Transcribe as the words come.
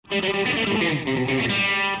Jay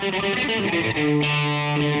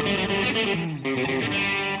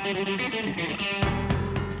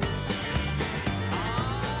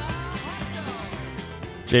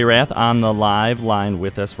Rath on the live line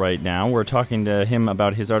with us right now. We're talking to him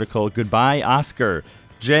about his article, Goodbye, Oscar.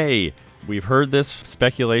 Jay, we've heard this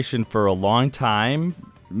speculation for a long time,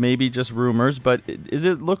 maybe just rumors, but does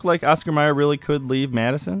it look like Oscar Mayer really could leave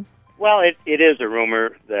Madison? Well, it is a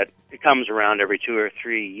rumor that it comes around every 2 or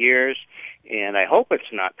 3 years, and I hope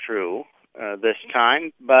it's not true this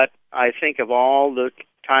time, but I think of all the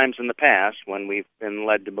times in the past when we've been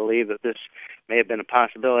led to believe that this may have been a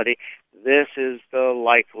possibility, this is the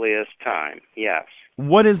likeliest time, yes.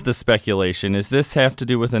 What is the speculation? Does this have to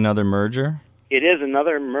do with another merger? It is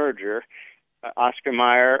another merger. Oscar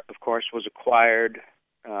Mayer, of course, was acquired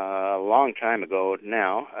a long time ago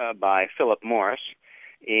now by Philip Morris,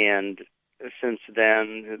 and since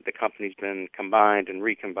then the company's been combined and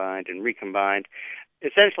recombined and recombined.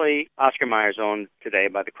 Essentially, Oscar Mayer is owned today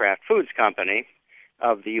by the Kraft Foods Company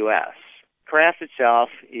of the U.S. Kraft itself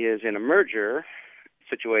is in a merger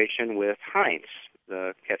situation with Heinz,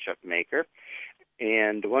 the ketchup maker,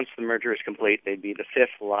 and once the merger is complete, they'd be the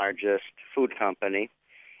 5th largest food company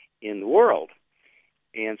in the world.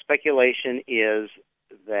 And speculation is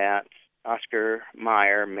that Oscar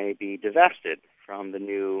Mayer may be divested from the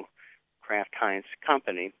new Kraft Heinz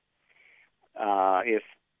company, if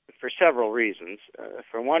for several reasons.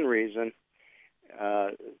 For one reason,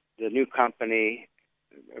 the new company,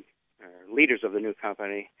 leaders of the new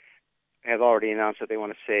company, have already announced that they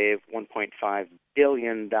want to save $1.5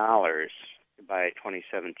 billion by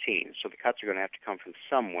 2017. So the cuts are going to have to come from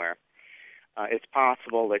somewhere. It's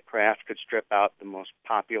possible that Kraft could strip out the most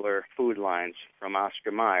popular food lines from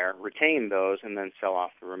Oscar Mayer, retain those, and then sell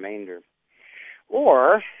off the remainder.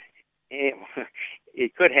 Or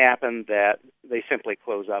it could happen that they simply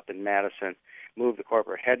close up in Madison, move the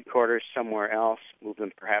corporate headquarters somewhere else, move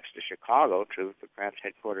them perhaps to Chicago to the Kraft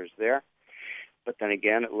headquarters there. But then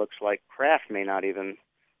again, it looks like Kraft may not even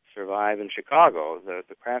survive in Chicago. The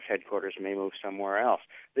Kraft headquarters may move somewhere else.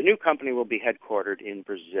 The new company will be headquartered in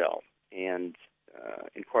Brazil and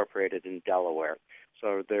incorporated in Delaware.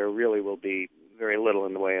 So there really will be very little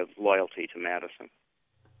in the way of loyalty to Madison.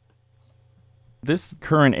 This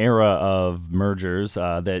current era of mergers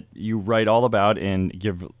that you write all about and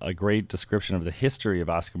give a great description of the history of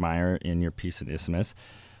Oscar Mayer in your piece in Isthmus.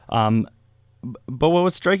 But what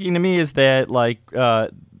was striking to me is that,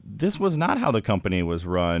 this was not how the company was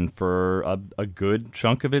run for a good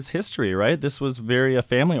chunk of its history, right? This was very a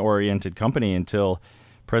family-oriented company until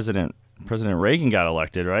President Reagan got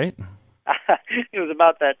elected, right? It was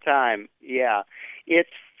about that time, yeah. It's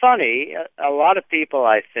funny. A lot of people,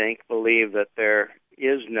 I think, believe that there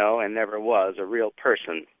is no and never was a real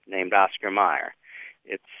person named Oscar Mayer.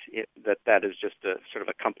 That is just a sort of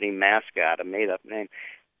a company mascot, a made-up name.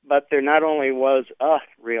 But there not only was a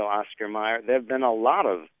real Oscar Mayer, there have been a lot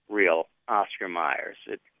of real Oscar Mayers.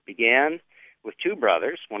 It began with 2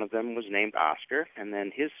 brothers. One of them was named Oscar, and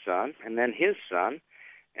then his son, and then his son,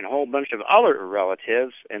 and a whole bunch of other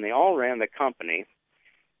relatives, and they all ran the company.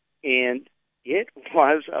 And it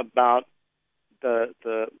was about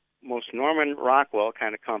the most Norman Rockwell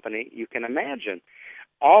kind of company you can imagine.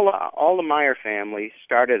 All the Mayer family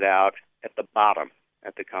started out at the bottom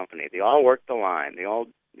at the company. They all worked the line. They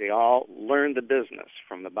all learned the business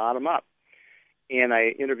from the bottom up. And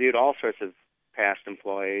I interviewed all sorts of past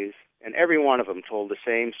employees, and every one of them told the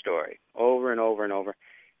same story over and over and over.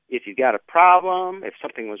 If you got a problem, if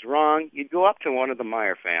something was wrong, you'd go up to one of the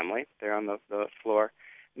Mayer family there on the floor,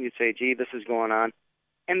 and you'd say, gee, this is going on,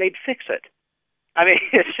 and they'd fix it. I mean,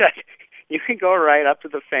 it's just, you could go right up to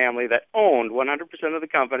the family that owned 100% of the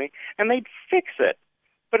company, and they'd fix it.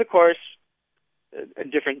 But, of course,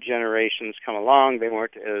 different generations come along. They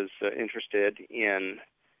weren't as interested in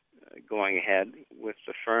going ahead with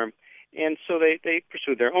the firm. And so they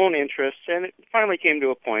pursued their own interests, and it finally came to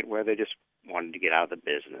a point where they just wanted to get out of the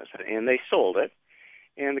business. And they sold it.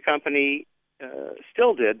 And the company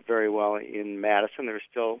still did very well in Madison. There was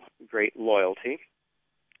still great loyalty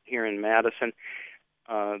here in Madison.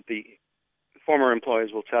 The former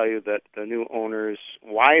employees will tell you that the new owners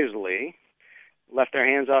wisely left their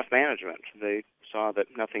hands off management. They saw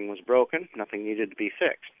that nothing was broken, nothing needed to be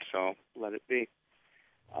fixed, so let it be.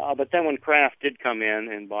 But then when Kraft did come in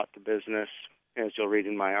and bought the business, as you'll read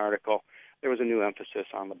in my article, there was a new emphasis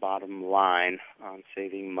on the bottom line, on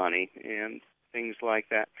saving money and things like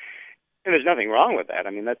that. And there's nothing wrong with that. I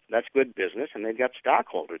mean, that's good business, and they've got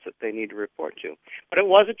stockholders that they need to report to. But it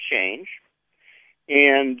was a change.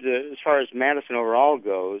 And as far as Madison overall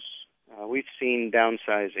goes, we've seen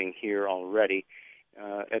downsizing here already.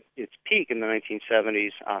 At its peak in the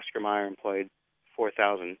 1970s, Oscar Mayer employed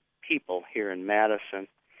 4,000 people here in Madison,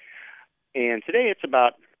 and today it's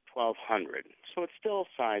about 1,200. So it's still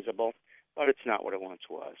sizable, but it's not what it once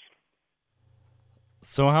was.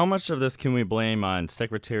 So how much of this can we blame on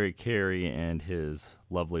Secretary Kerry and his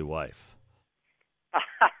lovely wife?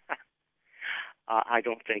 I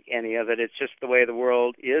don't think any of it. It's just the way the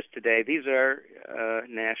world is today. These are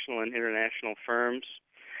national and international firms.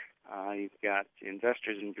 You've got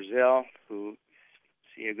investors in Brazil who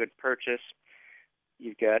see a good purchase.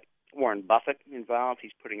 You've got Warren Buffett involved.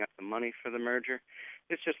 He's putting up the money for the merger.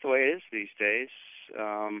 It's just the way it is these days.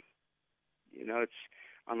 It's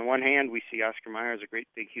on the one hand, we see Oscar Mayer as a great,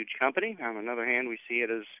 big, huge company. On another hand, we see it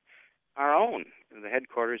as our own. The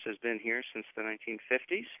headquarters has been here since the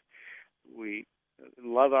 1950s. We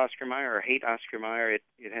love Oscar Mayer or hate Oscar Mayer.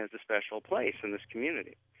 It has a special place in this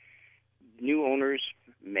community. New owners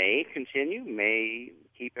may continue, may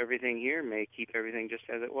keep everything here, may keep everything just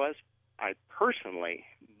as it was. I personally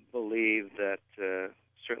believe that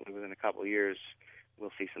certainly within a couple of years,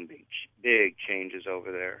 we'll see some big changes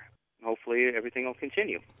over there. Hopefully everything will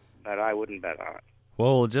continue, but I wouldn't bet on it.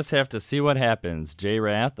 Well, we'll just have to see what happens. Jay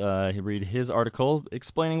Rath, read his article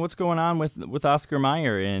explaining what's going on with Oscar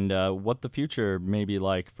Mayer and what the future may be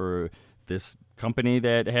like for this company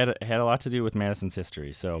that had a lot to do with Madison's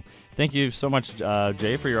history. So thank you so much,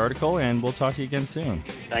 Jay, for your article, and we'll talk to you again soon.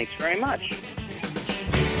 Thanks very much.